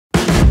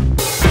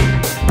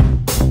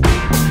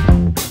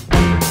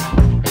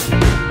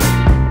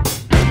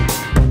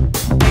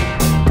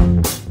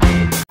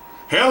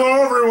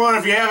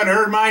haven't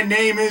heard, my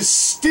name is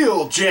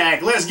still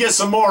Jack. Let's get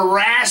some more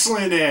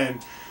wrestling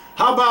in.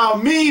 How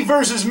about me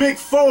versus Mick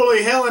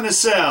Foley, Hell in a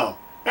Cell?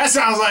 That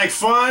sounds like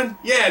fun.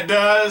 Yeah, it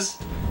does.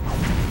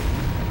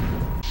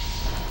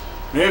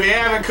 If you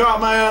haven't caught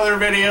my other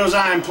videos,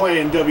 I'm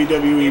playing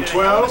WWE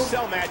 12.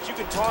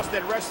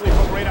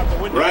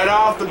 Right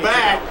off the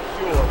bat,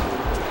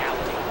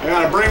 I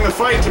gotta bring the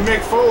fight to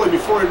Mick Foley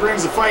before he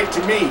brings the fight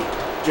to me.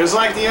 Just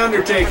like The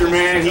Undertaker,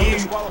 man,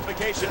 he's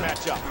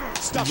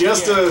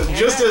just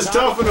as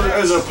tough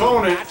as an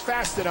opponent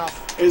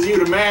as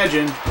you'd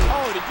imagine.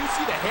 Oh, did you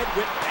see the head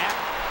whip back?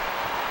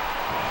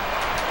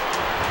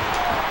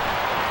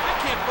 I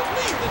can't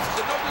believe this is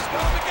a no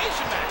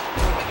disqualification match.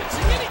 I didn't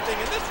see anything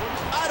in this one.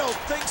 I don't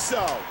think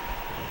so.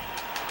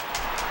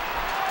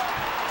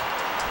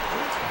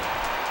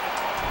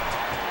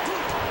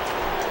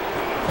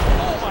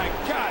 Oh my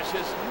gosh,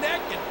 his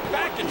neck and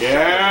back and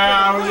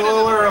yeah, I was a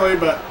little early,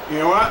 but you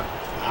know what?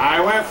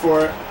 I went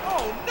for it.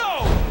 Oh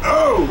no!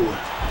 Oh!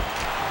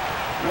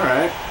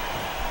 Alright.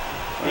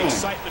 The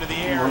excitement of the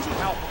air is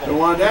palpable. Don't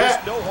want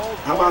that?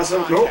 How about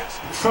some? Nope.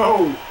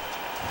 Oh!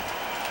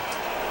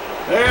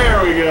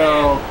 There we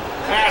go.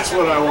 That's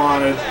what I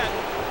wanted.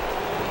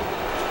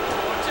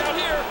 Watch out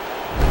here.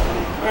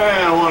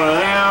 Yeah, one of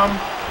them.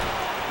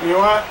 You know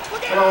what?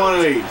 How about one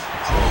of these?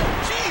 Oh,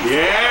 geez.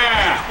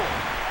 Yeah!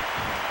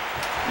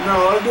 No,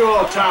 let's do a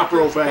little top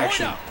rope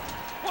action.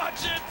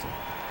 Watch it.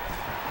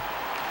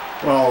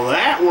 Well,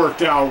 that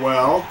worked out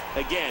well.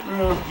 Again,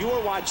 you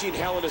are watching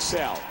Hell in a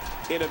Cell,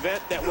 an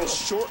event that will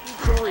shorten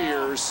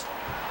careers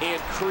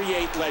and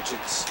create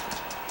legends.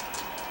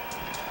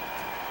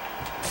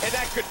 And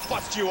that could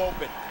bust you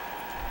open.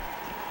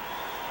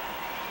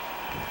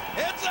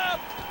 Heads up!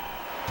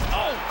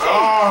 Oh, geez.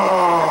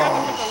 I got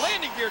to put the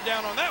landing gear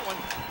down on that one.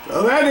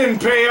 Well, that didn't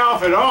pay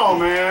off at all,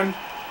 man.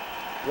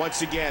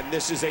 Once again,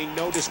 this is a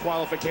no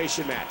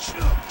disqualification match.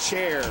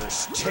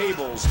 Chairs,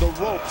 tables, the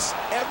ropes,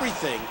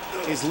 everything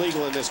is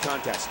legal in this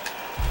contest.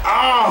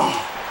 Oh!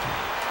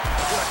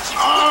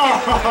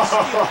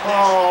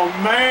 Oh,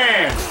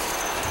 man!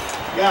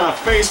 Got a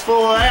face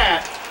full of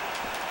that.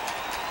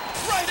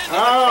 Right into the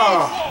cage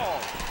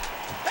wall.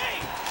 Hey!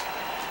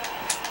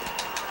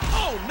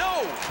 Oh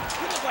no!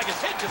 He looks like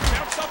his head just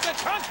bounced off that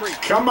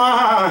concrete. Come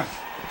on!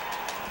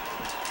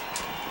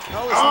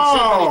 Oh!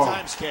 Many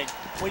times, King.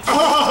 When you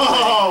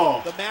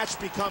the match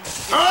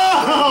becomes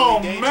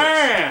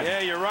man! Yeah,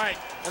 you're right.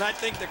 And I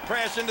think the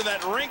crash into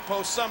that ring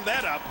post summed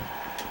that up.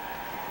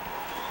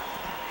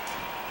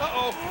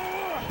 Uh-oh.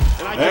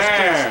 And I just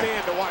can't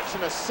stand to watch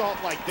an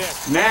assault like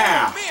this.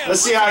 Now,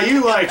 let's see how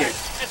you like it.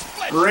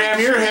 Ram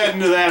your head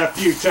into that a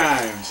few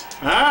times.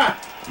 Huh?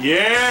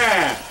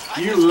 Yeah!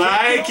 You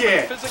like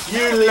it!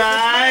 You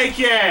like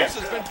it! This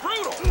has been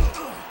brutal.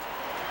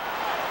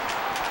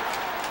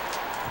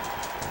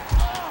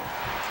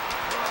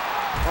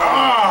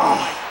 Oh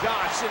my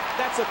gosh,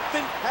 that's a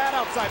thin pad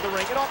outside the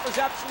ring. It offers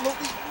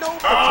absolutely no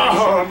protection.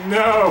 Oh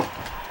no!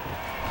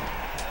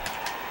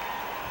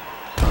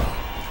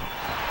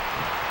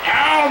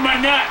 Ow, my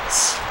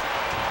nuts!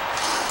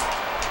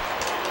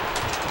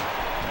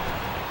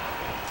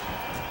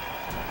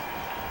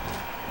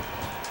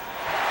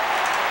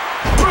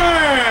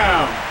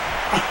 Bam!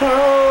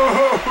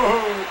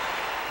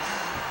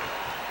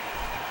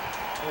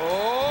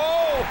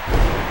 Oh!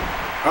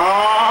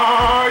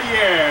 Oh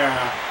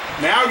yeah!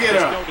 Now get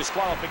up. No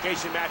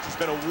disqualification match has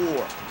been a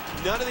war.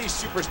 None of these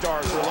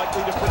superstars are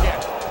likely to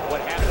forget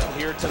what happened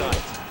here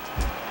tonight.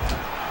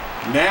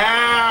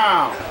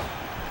 Now.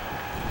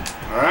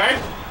 All right.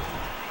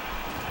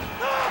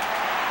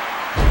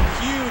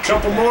 Huge.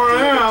 Couple more of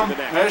them.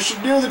 That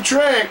should do the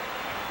trick.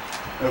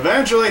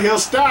 Eventually he'll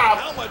stop.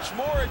 How much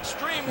more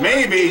extreme?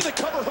 Maybe. The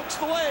cover hooks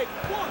the leg.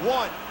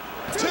 1,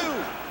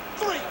 2,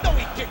 3. No,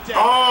 he kicked out.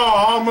 Oh,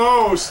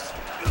 almost.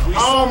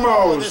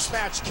 Almost. This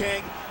match,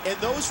 King. And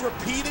those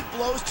repeated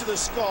blows to the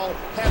skull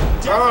have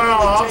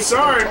I'm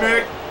sorry,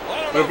 Mick.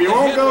 But if you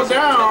won't go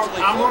down,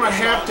 I'm going to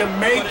have to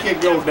make you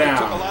go down.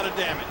 Took a lot of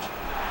damage.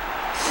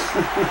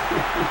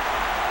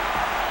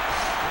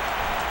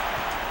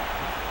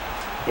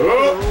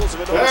 Oh,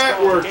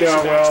 that worked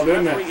out well,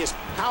 didn't it? Is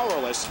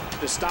powerless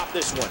to stop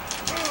this one.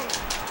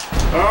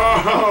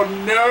 Oh,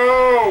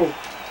 no.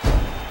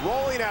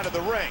 Rolling out of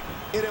the ring.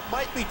 And it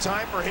might be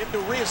time for him to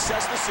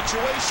reassess the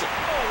situation.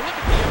 Oh, look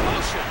at the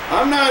emotion.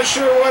 I'm not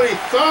sure what he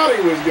thought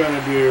he was going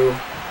to do,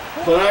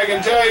 but I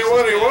can tell you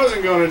what he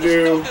wasn't going to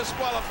do. No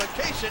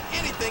disqualification,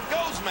 anything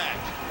goes match.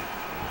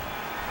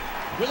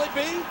 Will it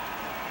be?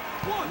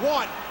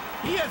 One.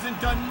 He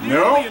hasn't done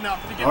nearly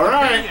enough to get All the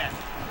right. pin yet.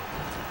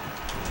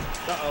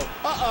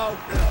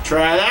 Uh-oh.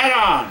 Try that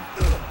on.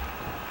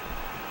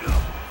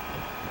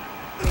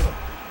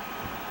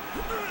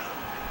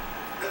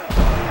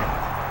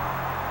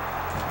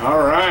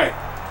 All right.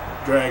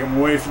 Drag him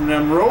away from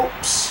them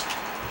ropes.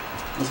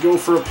 Let's go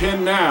for a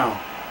pin now.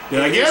 Did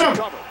I get him?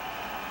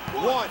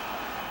 One.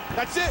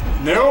 That's it.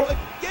 Nope.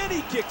 Again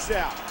he kicks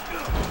out.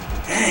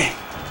 Dang.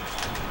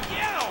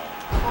 Yeah.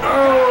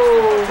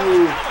 Oh.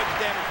 How much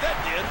damage that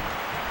did.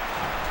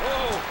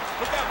 Oh,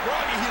 look how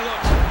groggy he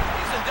looks.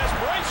 He's in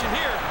desperation.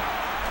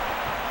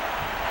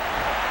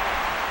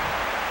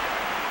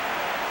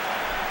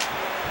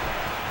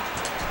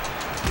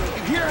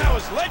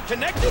 Was leg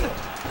connected?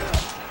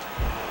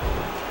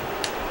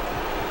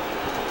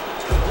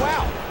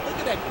 Wow, look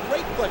at that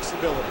great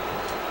flexibility.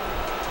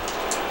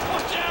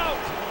 Watch out!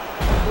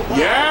 Wow.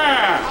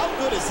 Yeah! How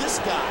good is this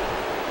guy?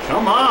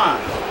 Come on.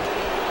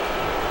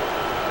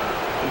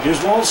 He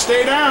just won't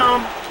stay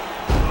down.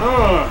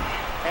 Ugh.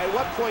 At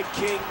what point,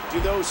 King,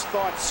 do those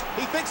thoughts...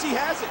 He thinks he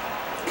has it.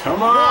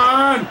 Come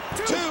on. 1,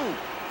 2,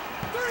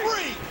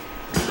 3.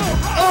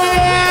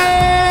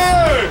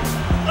 Hey!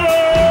 Hey!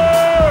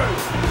 Hey!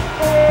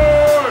 Hey!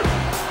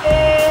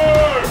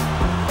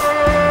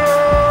 Hey!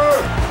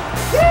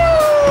 Woo!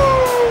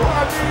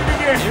 I did it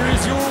again. Here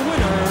is your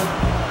winner.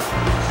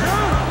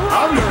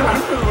 I'm just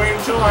waiting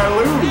until I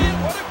lose. And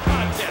what a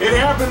contest. It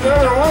happens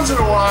every once in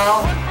a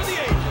while. One for the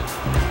ages.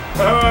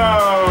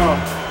 Oh,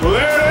 well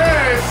there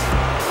it is.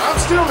 I'm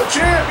still the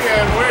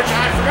champion, which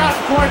I forgot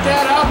to point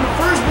that out in the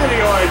first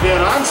video I did.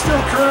 I'm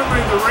still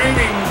currently the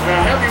reigning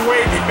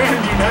heavyweight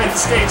and United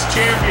States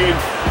champion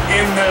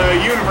in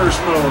universe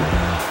mode.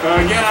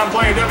 Again, I'm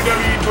playing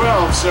WWE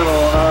 12, so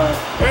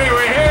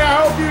anyway, hey,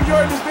 I hope you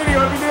enjoyed this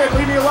video. If you did,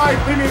 leave me a like,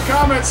 leave me a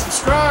comment,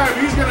 subscribe.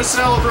 He's going to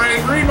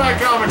celebrate. Read my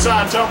comics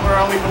on Tumblr.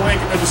 I'll leave a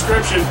link in the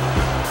description.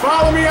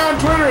 Follow me on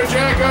Twitter at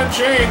Jack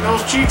Unchained.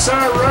 Those cheeks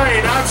are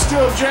right. I'm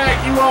still Jack.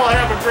 You all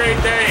have a great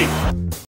day.